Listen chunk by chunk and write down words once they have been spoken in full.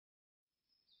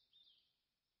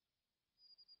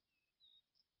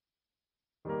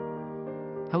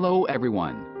Hello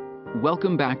everyone.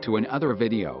 Welcome back to another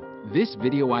video. This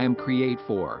video I am create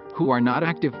for who are not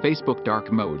active Facebook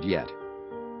dark mode yet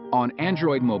on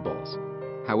Android mobiles.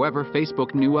 However,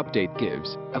 Facebook new update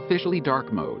gives officially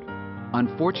dark mode.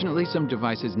 Unfortunately, some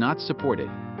devices not supported.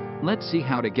 Let's see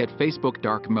how to get Facebook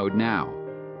dark mode now.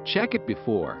 Check it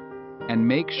before and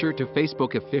make sure to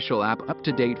Facebook official app up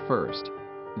to date first.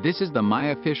 This is the My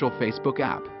Official Facebook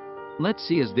app. Let's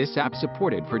see is this app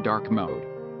supported for dark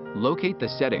mode. Locate the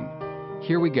setting.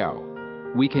 Here we go.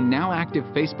 We can now active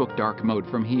Facebook dark mode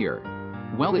from here.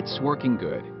 Well, it's working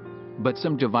good. But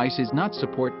some devices not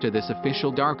support to this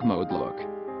official dark mode look.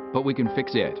 But we can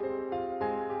fix it.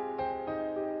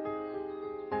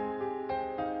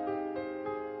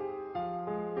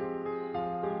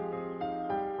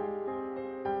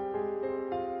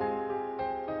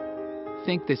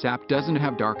 Think this app doesn't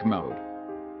have dark mode.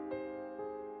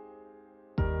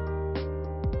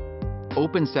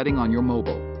 Open setting on your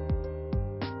mobile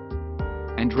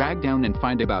and drag down and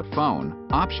find about phone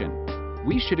option.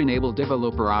 We should enable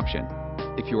developer option.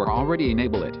 If you are already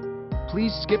enable it,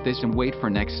 please skip this and wait for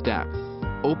next step.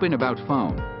 Open about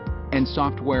phone and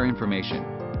software information.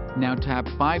 Now tap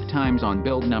 5 times on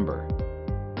build number.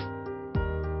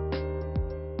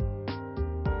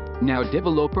 Now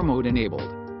developer mode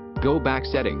enabled. Go back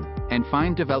setting and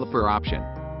find developer option.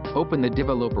 Open the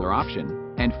developer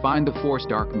option and find the force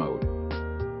dark mode.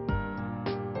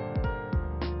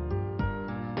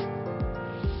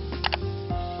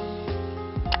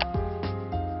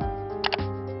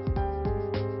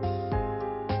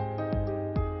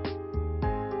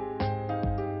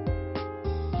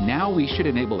 Now we should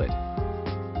enable it.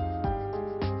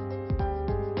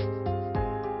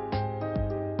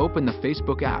 Open the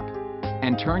Facebook app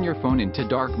and turn your phone into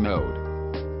dark mode.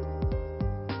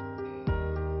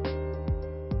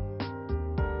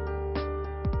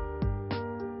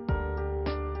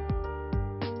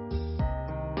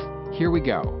 Here we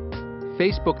go.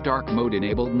 Facebook dark mode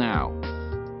enabled now.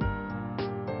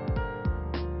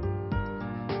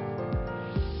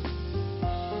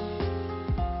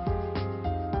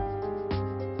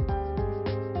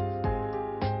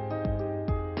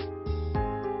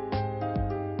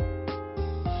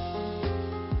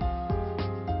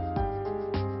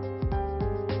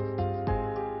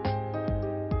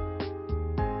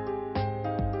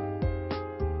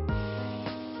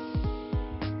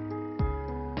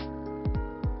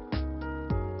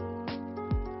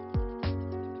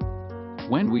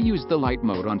 When we use the light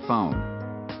mode on phone,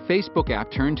 Facebook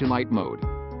app turn to light mode.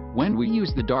 When we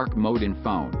use the dark mode in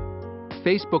phone,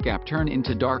 Facebook app turn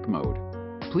into dark mode.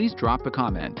 Please drop a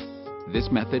comment. This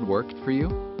method worked for you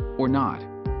or not?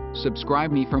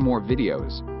 Subscribe me for more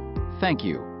videos. Thank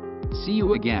you. See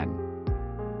you again.